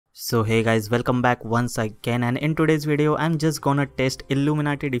So hey guys, welcome back once again, and in today's video I'm just gonna test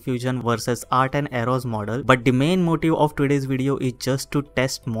Illuminati Diffusion versus ArtAeros Model. But the main motive of today's video is just to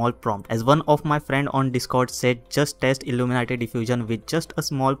test small prompt, as one of my friend on Discord said just test Illuminati Diffusion with just a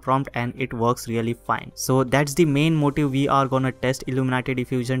small prompt and it works really fine. So that's the main motive. We are gonna test Illuminati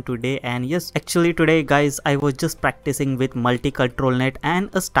Diffusion today. And yes, actually today guys, I was just practicing with multi-control net and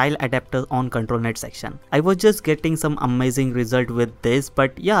a style adapter on control net section. I was just getting some amazing result with this,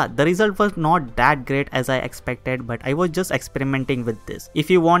 but yeah, the result was not that great as I expected, but I was just experimenting with this. If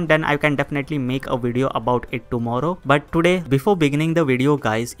you want, then I can definitely make a video about it tomorrow. But today, before beginning the video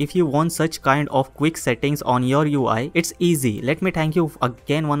guys, if you want such kind of quick settings on your UI, it's easy. Let me thank you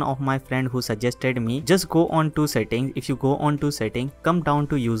again, one of my friend who suggested me. Just go on to settings. If you go on to setting, come down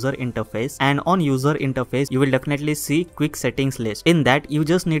to user interface, and on user interface you will definitely see quick settings list. In that you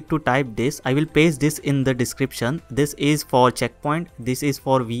just need to type this. I will paste this in the description. This is for checkpoint, this is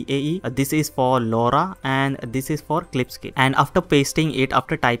for VAE, this is for LoRa, and this is for clip skip. And after pasting it,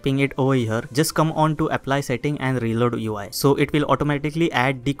 after typing it over here, just come on to apply setting and reload UI. So it will automatically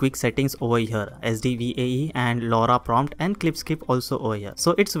add the quick settings over here, SD VAE and LoRa prompt and clip skip also over here.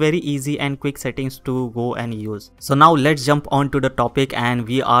 So it's very easy and quick settings to go and use. So now let's jump on to the topic, and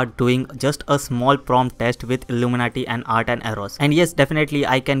we are doing just a small prompt test with Illuminati and ArtAeros. And yes, definitely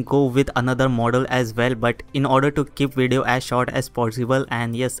I can go with another model as well, but in order to keep video as short as possible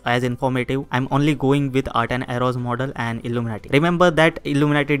and yes, as informative, I'm only going with ArtAeros model and Illuminati. Remember that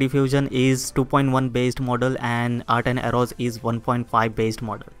Illuminati Diffusion is 2.1 based model and ArtAeros is 1.5 based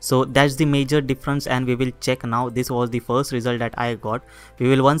model. So that's the major difference, and we will check now. This was the first result that I got. We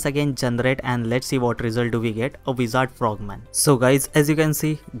will once again generate, and let's see what result do we get. A wizard frogman. So guys, as you can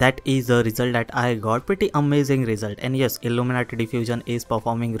see, that is the result that I got. Pretty amazing result. And yes, Illuminati Diffusion is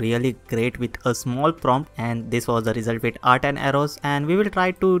performing really great with a small prompt, and this was the result with ArtAeros. And we will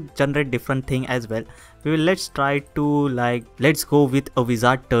try to generate different thing as well. Let's try to let's go with a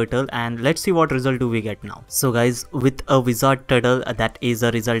wizard turtle, and let's see what result do we get now. So guys, with a wizard turtle, that is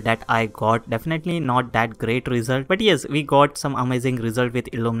the result that I got. Definitely not that great result, but yes, we got some amazing result with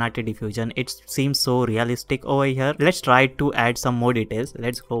Illuminati Diffusion. It seems so realistic over here. Let's try to add some more details.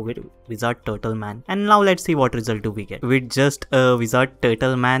 Let's go with wizard turtle man, and now let's see what result do we get with just a wizard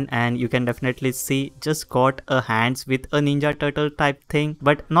turtle man. And you can definitely see just got a hands with a ninja turtle type thing,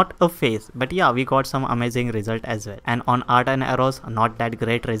 but not a face. But yeah, we got some amazing result as well. And on ArtAeros, not that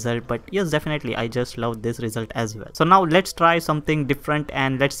great result, but yes, definitely I just love this result as well. So now let's try something different,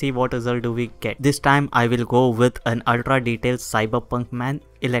 and let's see what result do we get. This time I will go with an ultra detailed cyberpunk man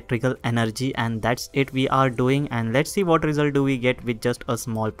electrical energy, and that's it we are doing. And let's see what result do we get with just a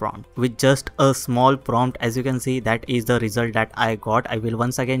small prompt. With just a small prompt, as you can see, that is the result that I got. I will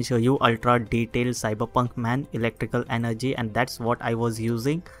once again show you ultra detailed cyberpunk man electrical energy, and that's what I was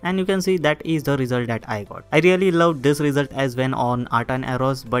using, and you can see that is the result that I got. I really love this result as well on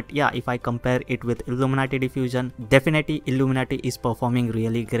ArtAeros, but yeah, if I compare it with Illuminati Diffusion, definitely Illuminati is performing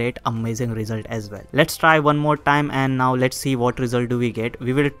really great, amazing result as well. Let's try one more time, and now let's see what result do we get.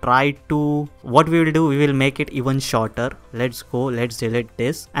 We will try to, what we will do, we will make it even shorter. Let's go, let's delete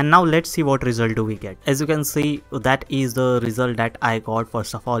this, and now let's see what result do we get. As you can see, that is the result that I got.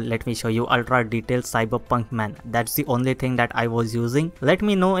 First of all, let me show you ultra detailed cyberpunk man. That's the only thing that I was using. Let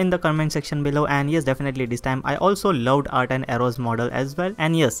me know in the comment section below. And yes, definitely this time I also loved ArtAeros model as well.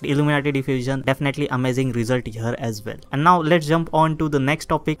 And yes, Illuminati Diffusion, definitely amazing result here as well. And now let's jump on to the next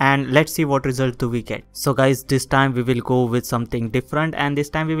topic, and let's see what result do we get. So guys, this time we will go with something different, and this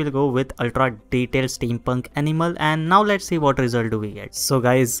time we will go with ultra detailed steampunk animal. And now let's see what result do we get. So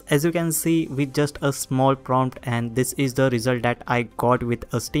guys, as you can see, with just a small prompt, and this is the result that I got with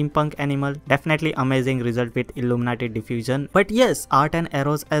a steampunk animal. Definitely amazing result with Illuminati Diffusion, but yes,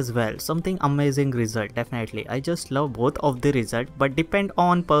 ArtAeros as well, something amazing result. Definitely I just love both of the result, but depend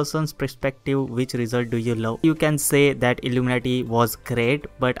on person's perspective which result do you love. You can say that Illuminati was great,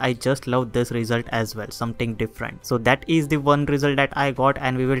 but I just love this result as well, something different. So that is the one result that I got,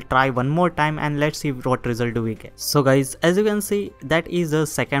 and we will try one more time, and let's see what result do we get. So guys, as you can see, that is the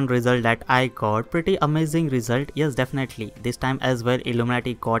second result that I got. Pretty amazing result. Yes, definitely this time as well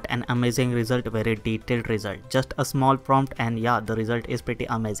Illuminati got an amazing result, very detailed result, just a small prompt, and yeah, the result is pretty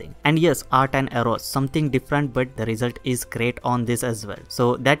amazing. And yes, ArtAeros, something different, but the result is great on this as well.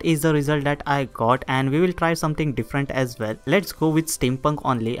 So that is the result that I got, and we will try something different as well. Let's go with steampunk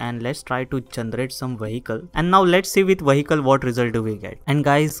only, and let's try to generate some vehicle. And now let's see with vehicle what result do we get. And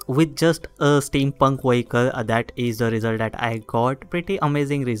guys, with just a steampunk vehicle, that is the result that I got. Pretty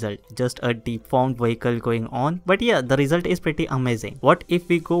amazing result, just a deformed vehicle going on, but yeah, the result is pretty amazing. What if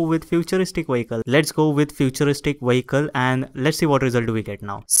we go with futuristic vehicle? Let's go with futuristic vehicle and let's see what result do we get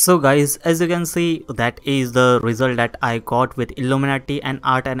now. So guys, as you can see, that is the result that I got with Illuminati and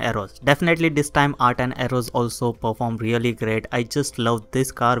ArtAeros. Definitely this time ArtAeros also performed really great. I just love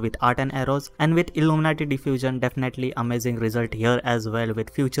this car with ArtAeros, and with Illuminati Diffusion, definitely amazing result here as well with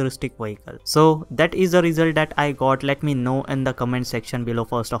futuristic vehicle. So that is the result that I got. Let me know in the comment section below.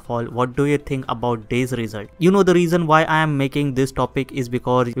 First of all, what do you think about this result? You know, the reason why I am making this topic is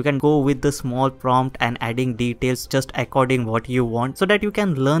because you can go with the small prompt and adding details just according what you want, so that you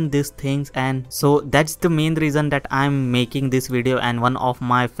can learn these things. And so that's the main reason that I'm making this video. And one of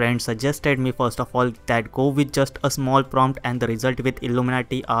my friends suggested me first of all that go with just a small prompt, and the result with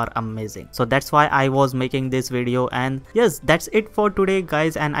Illuminati are amazing. So that's why I was making this video. And yes, that's it for today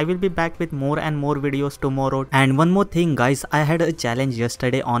guys, and I will be back with more and more videos tomorrow. And one more thing guys, I had a challenge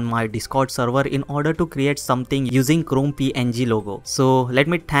yesterday on my Discord server in order to create something using Chrome PNG logo. So let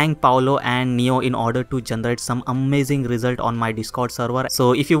me thank Paolo and Neo in order to generate some amazing result on my Discord server.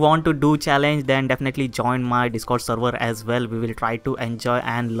 So if you want to do challenge, then definitely join my Discord server as well. We will try to enjoy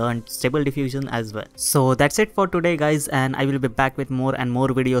and learn Stable Diffusion as well. So that's it for today guys, and I will be back with more and more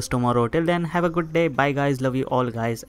videos tomorrow. Till then, have a good day. Bye guys, love you all guys.